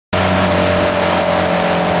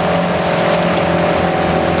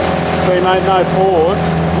See, mate, no pause.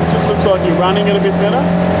 It just looks like you're running it a bit better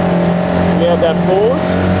without that pause.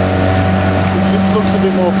 It just looks a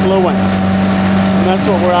bit more fluent. And that's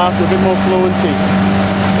what we're after, a bit more fluency.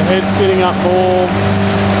 The head sitting up more.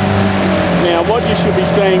 Now, what you should be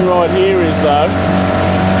seeing right here is, though,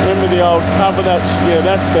 remember the old cover that, yeah,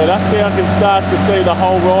 that's better. See, I can start to see the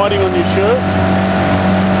whole riding on your shirt.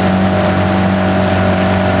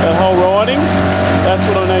 That whole riding, that's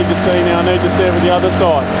what I need to see now. I need to see it with the other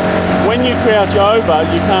side. When you crouch over,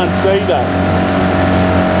 you can't see that.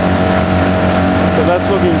 So that's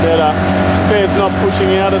looking better. See, it's not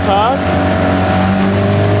pushing out as hard.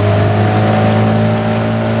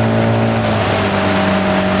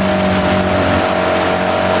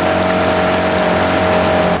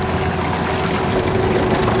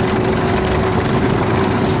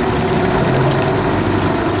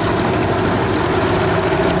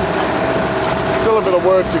 A bit of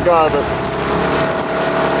work to go, but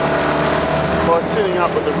by sitting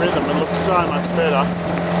up with the rhythm it looks so much better.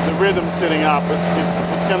 The rhythm sitting up,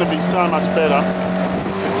 it's going to be so much better.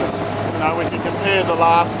 It's just, you know, when you compare the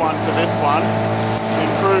last one to this one, the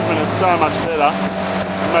improvement is so much better.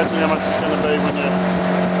 Imagine how much it's going to be when you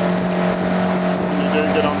do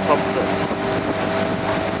get on top of it.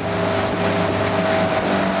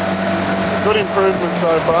 Good improvement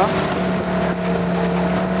so far.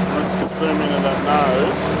 Zoom in at that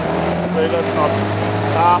nose. See, that's not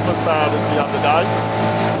half as bad as the other day.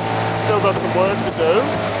 Still got some work to do,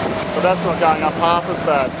 but that's not going up half as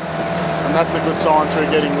bad. And that's a good sign through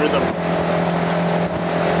getting rhythm.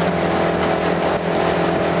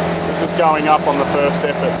 This is going up on the first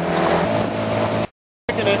effort.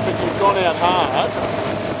 Second effort, you've gone out hard.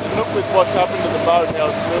 And look with what's happened to the boat, how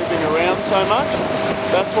it's moving around so much.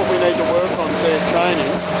 That's what we need to work on, see,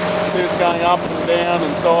 training. See, it's going up and down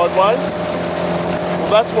and sideways.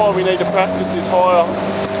 Well, that's why we need to practice this higher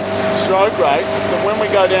stroke rate, so when we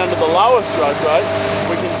go down to the lower stroke rate,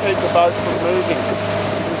 we can keep the boat from moving,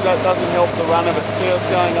 because that doesn't help the run of it. See, it's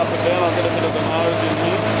going up and down. I'll get a bit of the nose in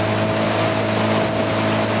here.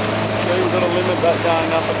 See, we've got to limit that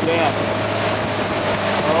going up and down.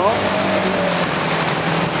 Alright.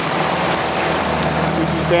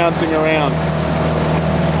 This is bouncing around.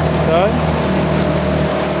 Okay.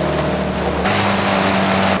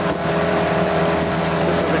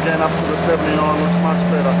 Again up to the 79 looks much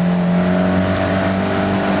better.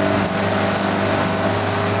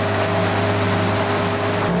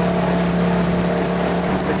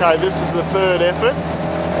 Okay, this is the third effort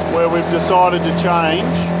where we've decided to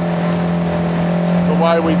change the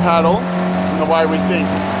way we paddle and the way we think.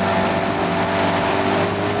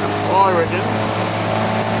 I reckon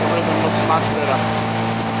the rhythm looks much better.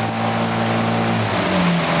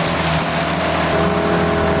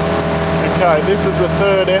 Okay, this is the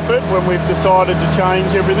third effort when we've decided to change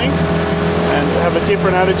everything and have a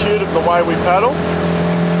different attitude of the way we paddle.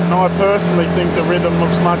 And I personally think the rhythm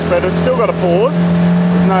looks much better. It's still got a pause,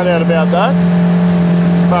 there's no doubt about that,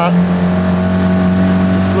 but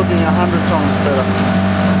it's looking 100 times better.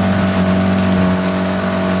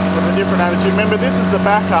 With a different attitude. Remember, this is the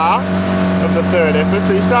back half of the third effort,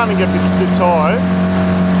 so you're starting to get a bit tired,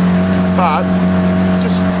 but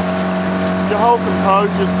your whole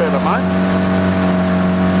composure's better, mate.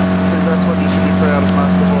 I think that's what you should be proud of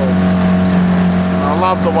most of all. And I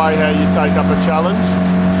love the way how you take up a challenge,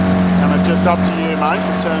 and it's just up to you, mate,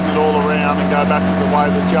 to turn it all around and go back to the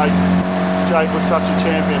way that Jake was such a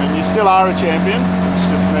champion. And you still are a champion,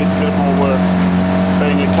 which just needs a bit more work,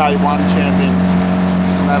 being a K1 champion,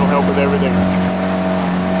 and that'll help with everything.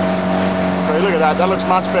 So look at that, that looks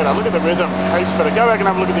much better. Look at the rhythm, heaps better. Go back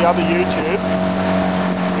and have a look at the other YouTube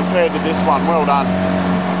compared to this one. Well done.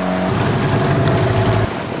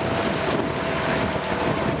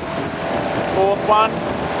 Fourth one,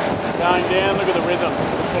 going down, look at the rhythm.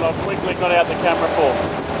 That's what I've quickly got out the camera for.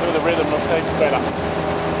 Look at the rhythm, looks heaps better.